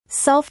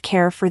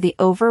Self-care for the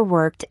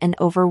overworked and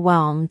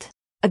overwhelmed.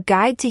 A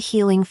guide to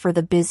healing for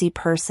the busy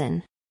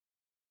person.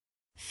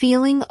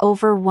 Feeling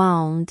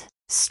overwhelmed,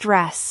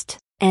 stressed,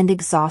 and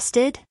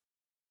exhausted?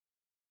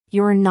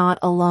 You're not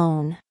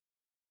alone.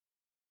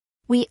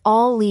 We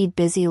all lead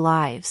busy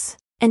lives,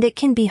 and it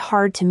can be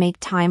hard to make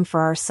time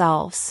for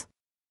ourselves.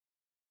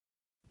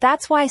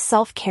 That's why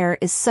self-care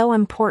is so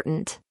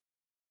important.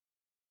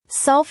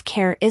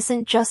 Self-care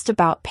isn't just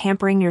about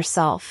pampering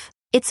yourself.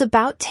 It's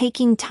about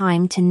taking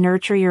time to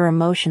nurture your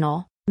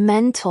emotional,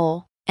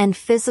 mental, and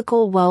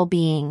physical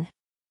well-being.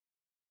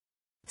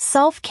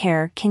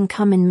 Self-care can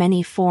come in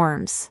many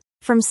forms,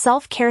 from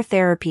self-care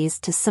therapies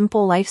to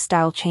simple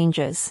lifestyle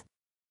changes.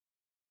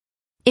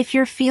 If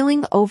you're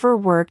feeling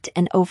overworked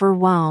and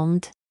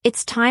overwhelmed,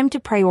 it's time to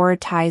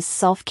prioritize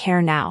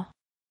self-care now.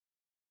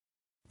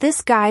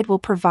 This guide will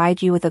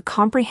provide you with a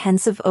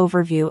comprehensive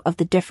overview of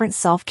the different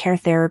self-care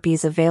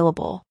therapies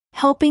available,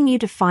 helping you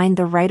to find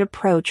the right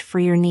approach for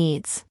your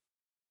needs.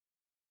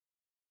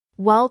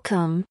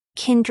 Welcome,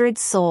 kindred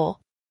soul.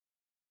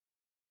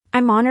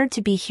 I'm honored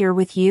to be here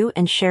with you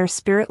and share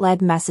spirit-led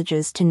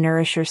messages to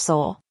nourish your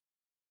soul.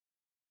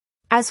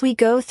 As we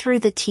go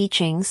through the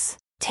teachings,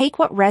 take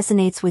what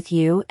resonates with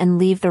you and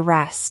leave the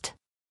rest.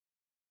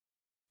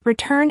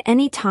 Return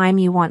anytime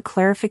you want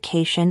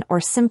clarification or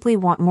simply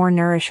want more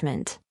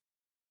nourishment.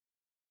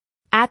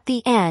 At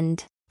the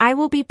end, I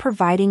will be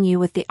providing you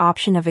with the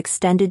option of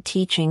extended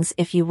teachings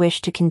if you wish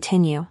to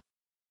continue.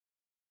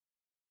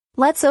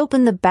 Let's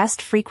open the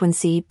best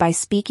frequency by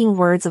speaking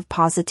words of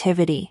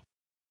positivity.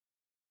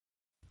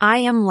 I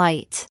am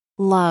light,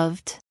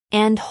 loved,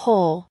 and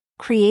whole,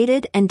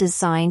 created and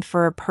designed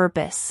for a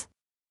purpose.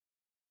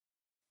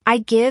 I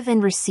give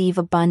and receive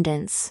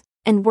abundance,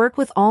 and work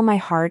with all my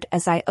heart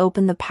as I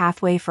open the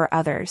pathway for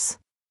others.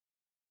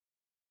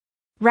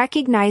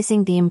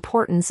 Recognizing the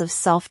importance of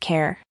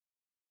self-care.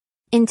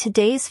 In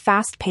today's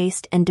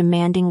fast-paced and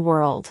demanding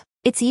world,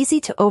 it's easy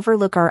to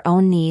overlook our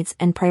own needs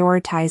and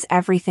prioritize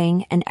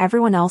everything and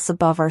everyone else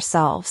above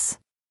ourselves.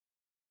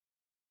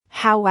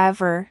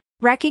 However,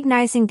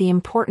 recognizing the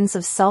importance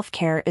of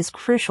self-care is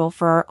crucial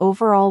for our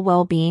overall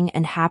well-being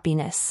and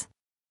happiness.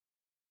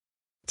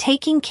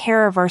 Taking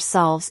care of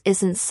ourselves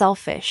isn't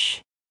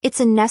selfish, it's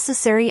a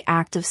necessary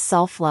act of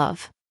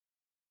self-love.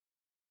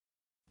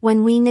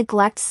 When we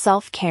neglect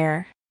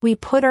self-care, we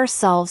put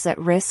ourselves at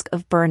risk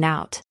of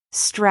burnout,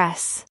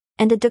 stress,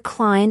 and a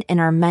decline in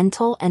our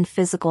mental and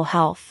physical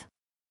health.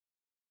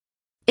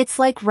 It's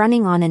like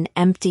running on an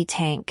empty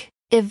tank.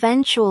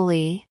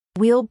 Eventually,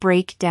 we'll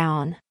break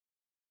down.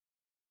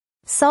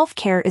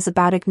 Self-care is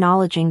about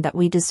acknowledging that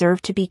we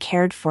deserve to be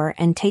cared for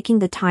and taking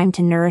the time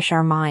to nourish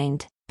our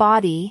mind,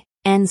 body,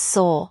 and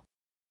soul.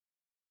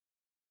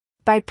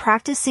 By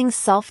practicing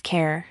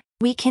self-care,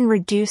 we can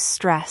reduce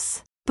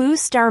stress,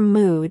 boost our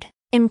mood,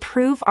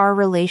 improve our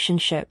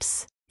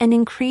relationships, and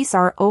increase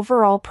our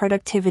overall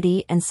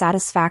productivity and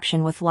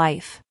satisfaction with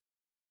life.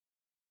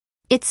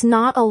 It's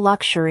not a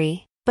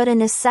luxury, but a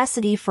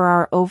necessity for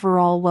our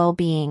overall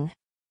well-being.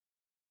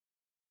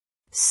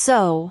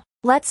 So,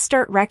 let's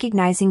start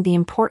recognizing the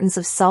importance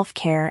of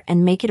self-care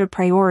and make it a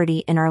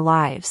priority in our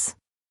lives.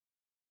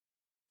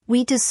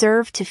 We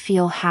deserve to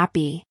feel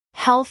happy,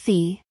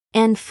 healthy,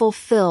 and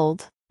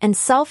fulfilled, and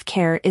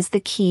self-care is the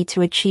key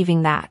to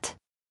achieving that.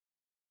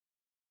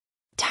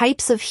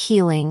 Types of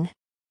healing.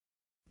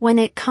 When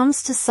it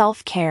comes to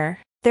self-care,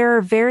 there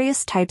are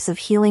various types of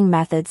healing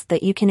methods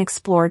that you can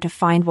explore to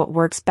find what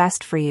works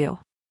best for you.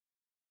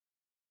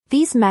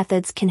 These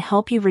methods can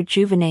help you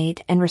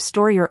rejuvenate and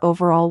restore your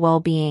overall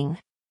well-being.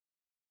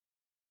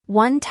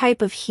 One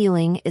type of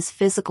healing is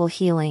physical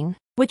healing,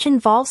 which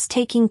involves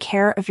taking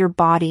care of your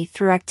body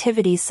through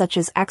activities such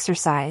as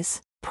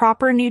exercise,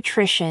 proper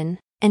nutrition,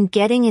 and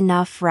getting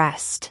enough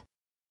rest.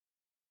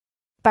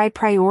 By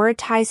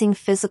prioritizing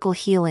physical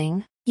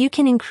healing, you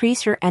can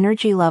increase your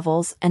energy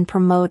levels and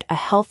promote a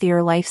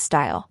healthier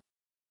lifestyle.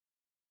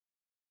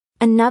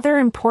 Another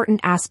important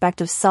aspect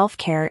of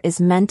self-care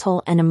is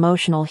mental and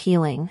emotional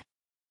healing.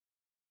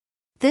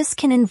 This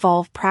can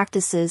involve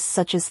practices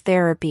such as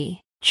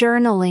therapy,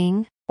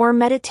 journaling, or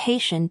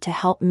meditation to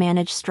help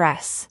manage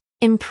stress,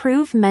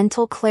 improve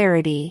mental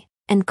clarity,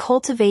 and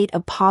cultivate a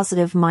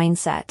positive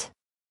mindset.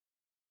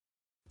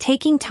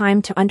 Taking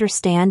time to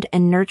understand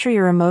and nurture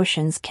your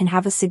emotions can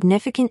have a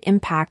significant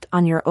impact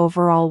on your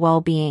overall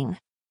well-being.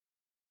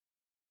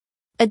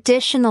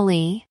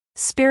 Additionally,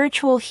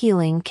 spiritual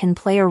healing can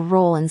play a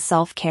role in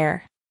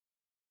self-care.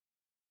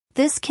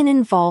 This can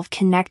involve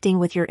connecting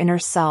with your inner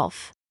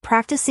self,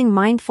 practicing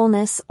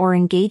mindfulness, or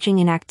engaging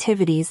in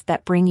activities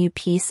that bring you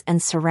peace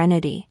and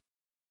serenity.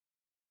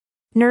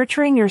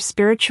 Nurturing your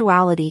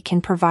spirituality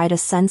can provide a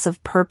sense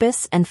of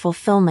purpose and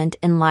fulfillment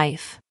in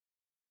life.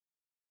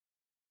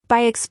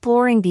 By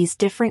exploring these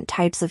different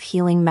types of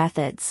healing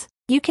methods,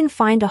 you can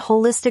find a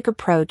holistic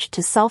approach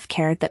to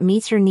self-care that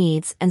meets your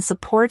needs and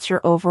supports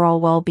your overall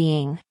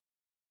well-being.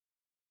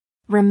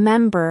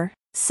 Remember,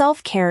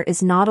 self-care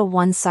is not a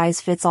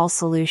one-size-fits-all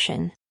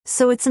solution,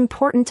 so it's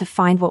important to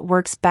find what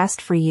works best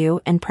for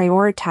you and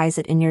prioritize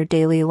it in your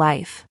daily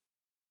life.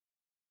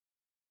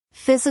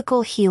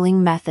 Physical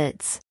healing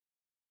methods.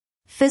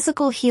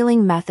 Physical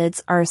healing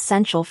methods are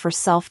essential for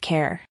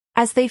self-care,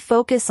 as they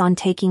focus on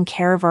taking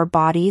care of our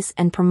bodies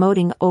and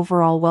promoting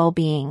overall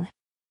well-being.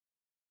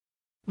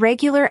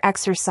 Regular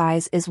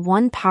exercise is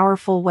one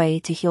powerful way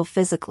to heal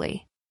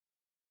physically.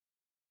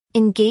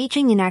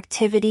 Engaging in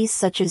activities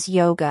such as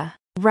yoga,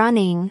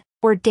 running,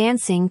 or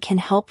dancing can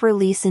help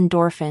release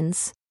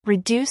endorphins,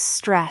 reduce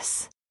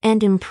stress,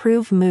 and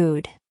improve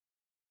mood.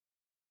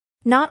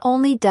 Not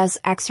only does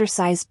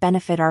exercise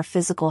benefit our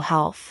physical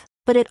health,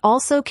 but it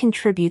also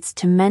contributes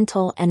to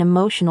mental and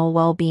emotional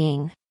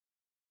well-being.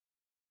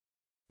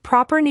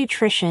 Proper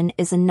nutrition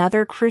is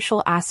another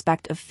crucial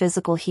aspect of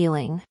physical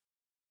healing.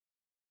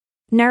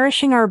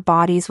 Nourishing our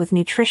bodies with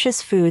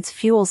nutritious foods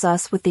fuels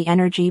us with the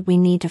energy we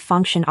need to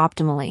function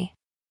optimally.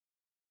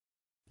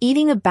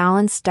 Eating a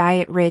balanced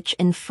diet rich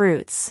in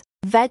fruits,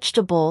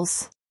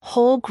 vegetables,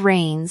 whole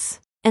grains,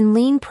 and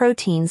lean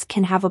proteins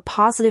can have a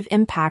positive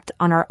impact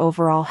on our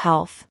overall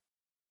health.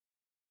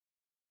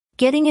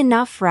 Getting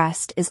enough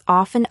rest is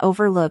often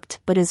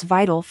overlooked but is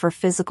vital for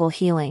physical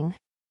healing.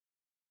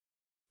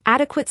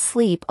 Adequate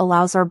sleep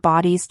allows our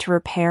bodies to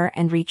repair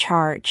and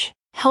recharge,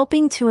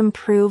 helping to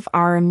improve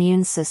our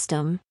immune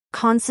system,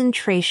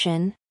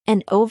 concentration,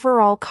 and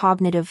overall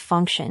cognitive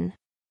function.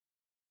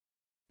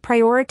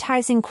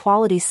 Prioritizing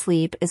quality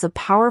sleep is a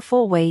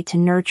powerful way to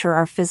nurture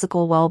our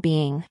physical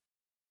well-being.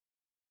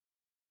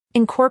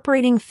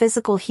 Incorporating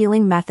physical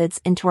healing methods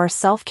into our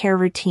self-care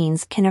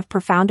routines can have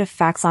profound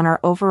effects on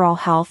our overall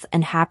health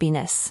and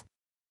happiness.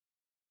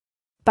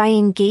 By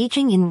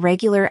engaging in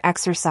regular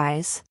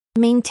exercise,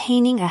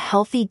 maintaining a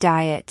healthy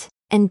diet,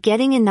 and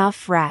getting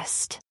enough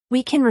rest,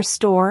 we can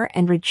restore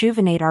and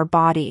rejuvenate our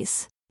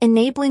bodies,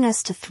 enabling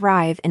us to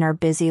thrive in our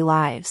busy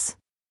lives.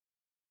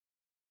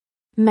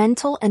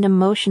 Mental and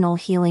emotional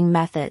healing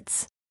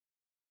methods.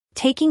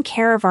 Taking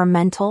care of our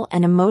mental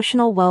and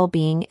emotional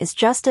well-being is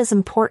just as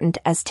important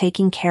as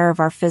taking care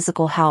of our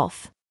physical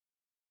health.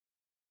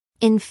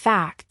 In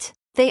fact,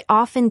 they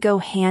often go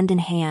hand in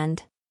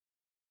hand.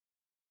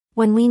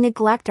 When we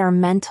neglect our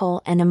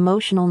mental and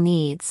emotional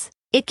needs,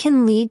 it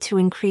can lead to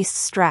increased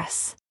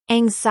stress,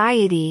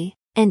 anxiety,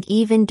 and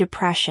even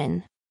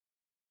depression.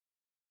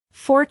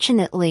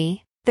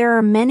 Fortunately, there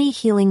are many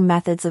healing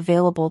methods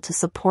available to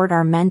support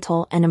our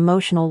mental and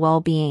emotional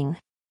well-being.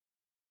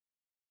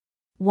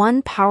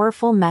 One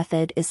powerful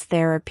method is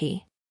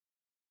therapy.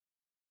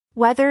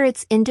 Whether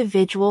it's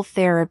individual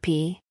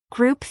therapy,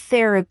 group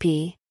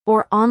therapy,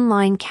 or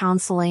online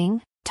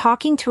counseling,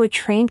 talking to a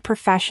trained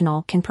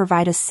professional can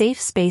provide a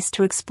safe space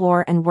to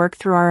explore and work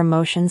through our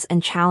emotions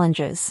and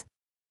challenges.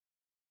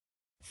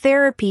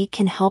 Therapy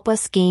can help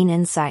us gain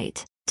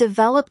insight,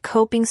 develop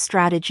coping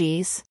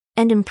strategies,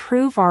 and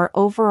improve our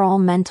overall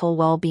mental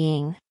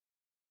well-being.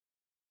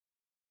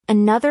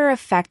 Another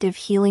effective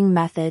healing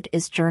method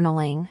is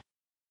journaling.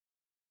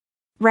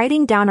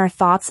 Writing down our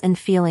thoughts and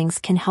feelings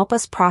can help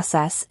us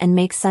process and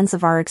make sense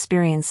of our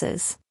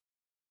experiences.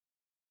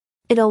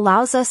 It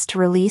allows us to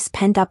release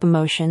pent-up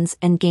emotions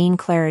and gain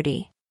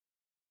clarity.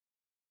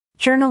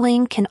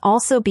 Journaling can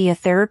also be a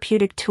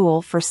therapeutic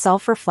tool for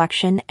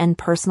self-reflection and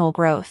personal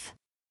growth.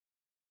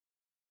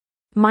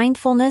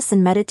 Mindfulness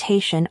and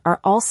meditation are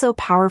also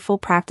powerful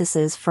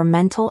practices for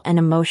mental and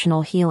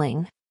emotional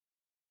healing.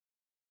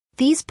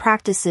 These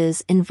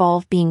practices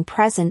involve being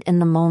present in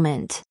the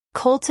moment,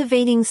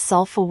 cultivating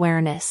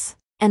self-awareness,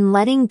 and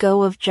letting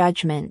go of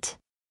judgment.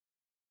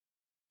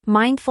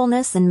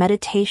 Mindfulness and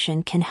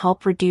meditation can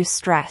help reduce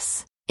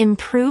stress,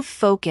 improve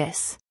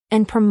focus,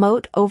 and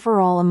promote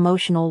overall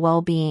emotional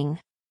well-being.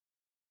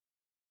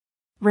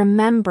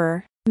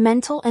 Remember,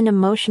 mental and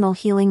emotional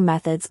healing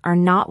methods are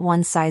not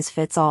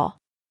one-size-fits-all.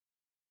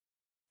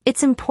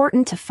 It's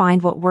important to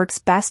find what works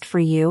best for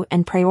you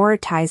and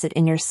prioritize it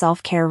in your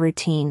self-care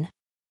routine.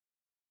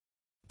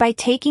 By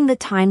taking the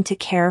time to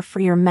care for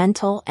your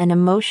mental and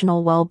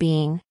emotional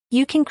well-being,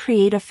 you can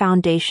create a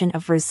foundation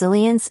of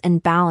resilience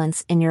and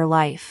balance in your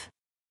life.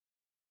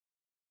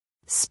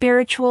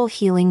 Spiritual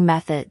healing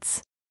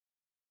methods.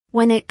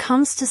 When it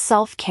comes to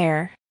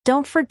self-care,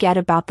 don't forget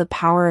about the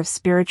power of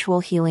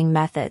spiritual healing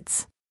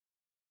methods.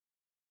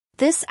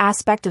 This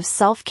aspect of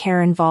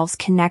self-care involves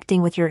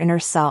connecting with your inner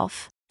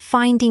self,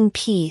 finding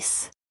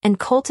peace, and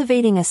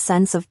cultivating a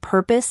sense of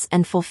purpose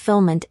and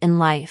fulfillment in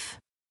life.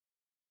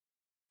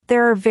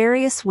 There are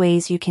various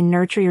ways you can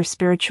nurture your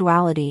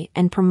spirituality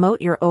and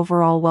promote your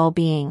overall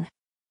well-being.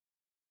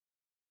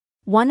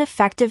 One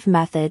effective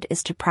method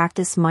is to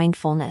practice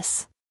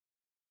mindfulness.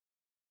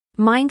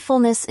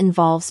 Mindfulness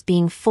involves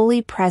being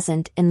fully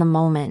present in the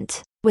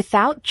moment,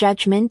 without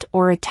judgment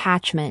or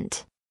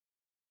attachment.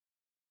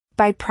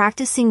 By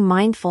practicing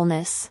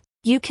mindfulness,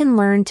 you can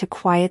learn to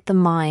quiet the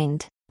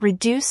mind,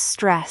 reduce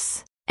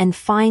stress, and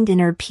find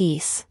inner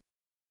peace.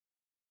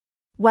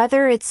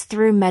 Whether it's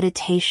through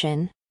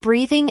meditation,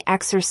 breathing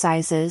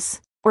exercises,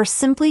 or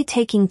simply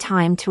taking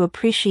time to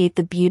appreciate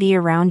the beauty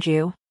around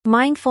you,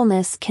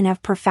 mindfulness can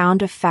have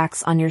profound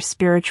effects on your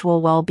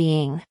spiritual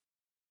well-being.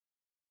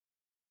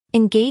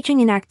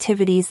 Engaging in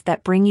activities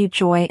that bring you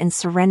joy and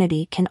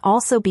serenity can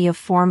also be a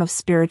form of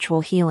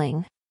spiritual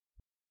healing.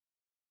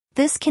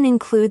 This can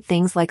include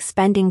things like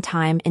spending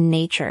time in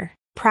nature,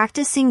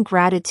 practicing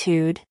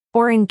gratitude,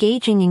 or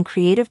engaging in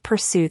creative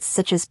pursuits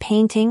such as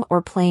painting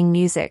or playing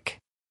music.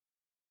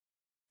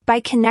 By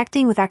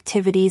connecting with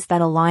activities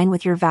that align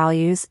with your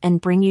values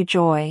and bring you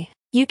joy,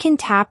 you can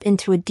tap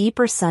into a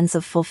deeper sense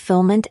of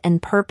fulfillment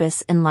and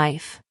purpose in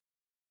life.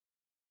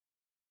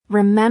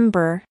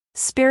 Remember,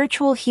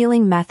 spiritual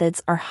healing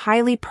methods are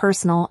highly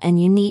personal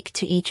and unique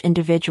to each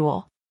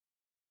individual.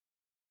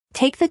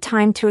 Take the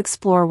time to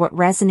explore what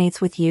resonates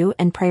with you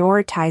and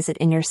prioritize it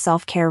in your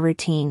self-care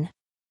routine.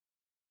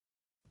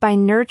 By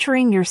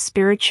nurturing your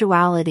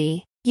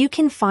spirituality, you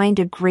can find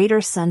a greater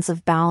sense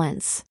of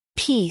balance,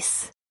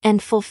 peace,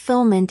 and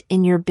fulfillment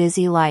in your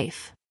busy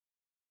life.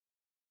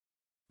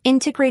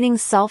 Integrating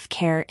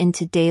self-care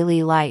into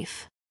daily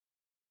life.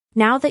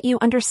 Now that you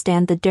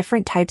understand the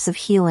different types of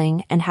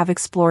healing and have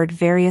explored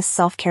various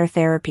self-care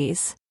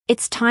therapies,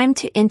 it's time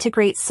to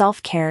integrate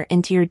self-care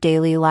into your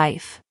daily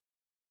life.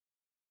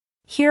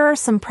 Here are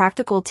some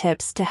practical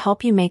tips to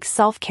help you make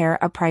self-care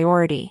a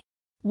priority.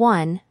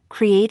 1.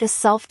 Create a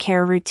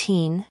self-care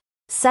routine.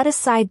 Set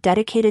aside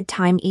dedicated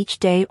time each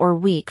day or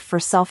week for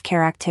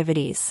self-care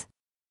activities.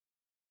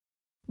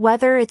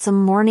 Whether it's a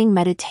morning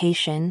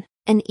meditation,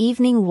 an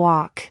evening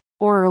walk,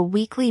 or a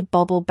weekly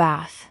bubble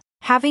bath,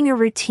 having a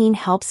routine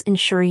helps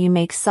ensure you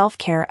make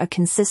self-care a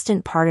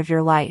consistent part of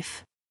your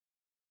life.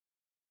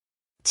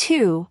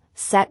 2.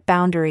 Set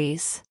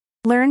boundaries.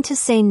 Learn to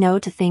say no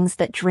to things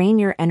that drain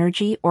your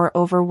energy or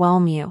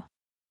overwhelm you.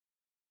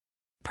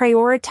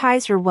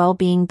 Prioritize your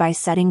well-being by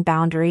setting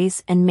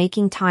boundaries and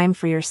making time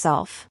for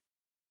yourself.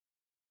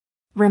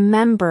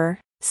 Remember,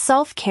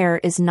 self-care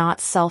is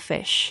not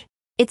selfish.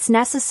 It's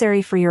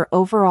necessary for your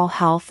overall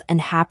health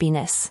and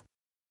happiness.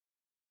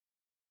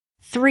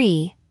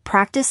 3.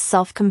 Practice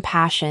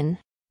self-compassion.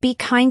 Be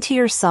kind to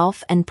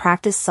yourself and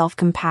practice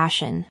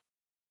self-compassion.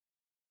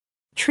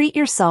 Treat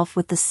yourself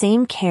with the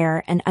same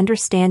care and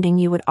understanding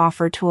you would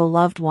offer to a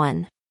loved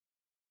one.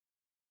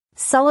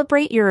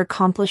 Celebrate your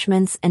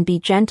accomplishments and be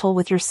gentle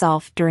with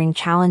yourself during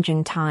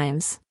challenging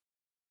times.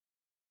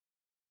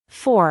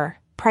 4.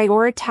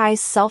 Prioritize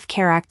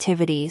self-care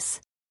activities.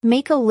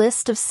 Make a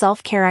list of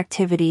self-care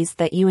activities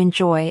that you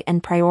enjoy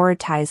and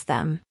prioritize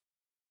them.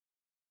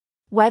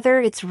 Whether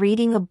it's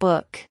reading a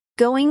book,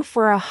 going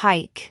for a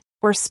hike,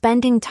 or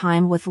spending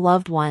time with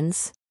loved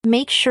ones,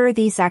 make sure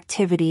these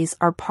activities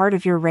are part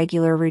of your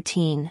regular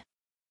routine.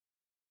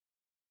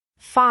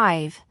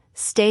 5.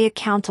 Stay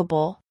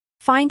accountable.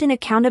 Find an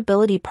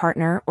accountability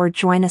partner or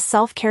join a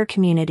self-care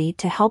community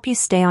to help you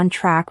stay on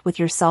track with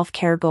your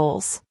self-care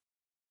goals.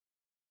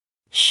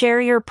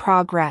 Share your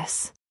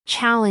progress,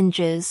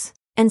 challenges,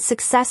 and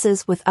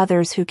successes with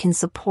others who can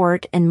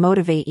support and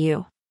motivate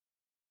you.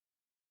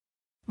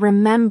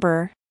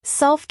 Remember,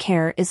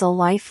 self-care is a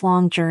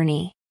lifelong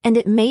journey, and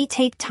it may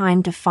take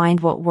time to find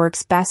what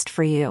works best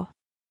for you.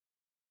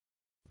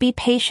 Be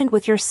patient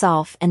with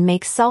yourself and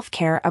make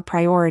self-care a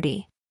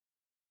priority.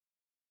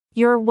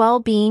 Your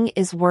well-being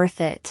is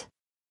worth it.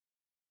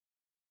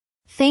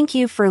 Thank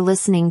you for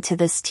listening to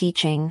this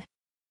teaching.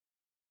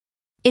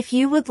 If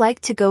you would like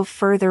to go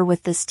further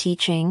with this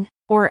teaching,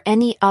 or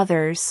any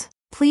others,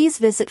 please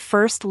visit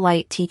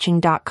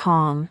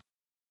firstlightteaching.com.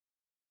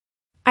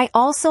 I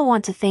also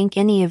want to thank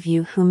any of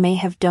you who may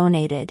have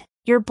donated.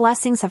 Your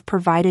blessings have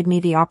provided me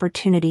the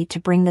opportunity to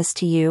bring this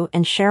to you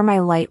and share my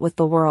light with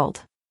the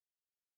world.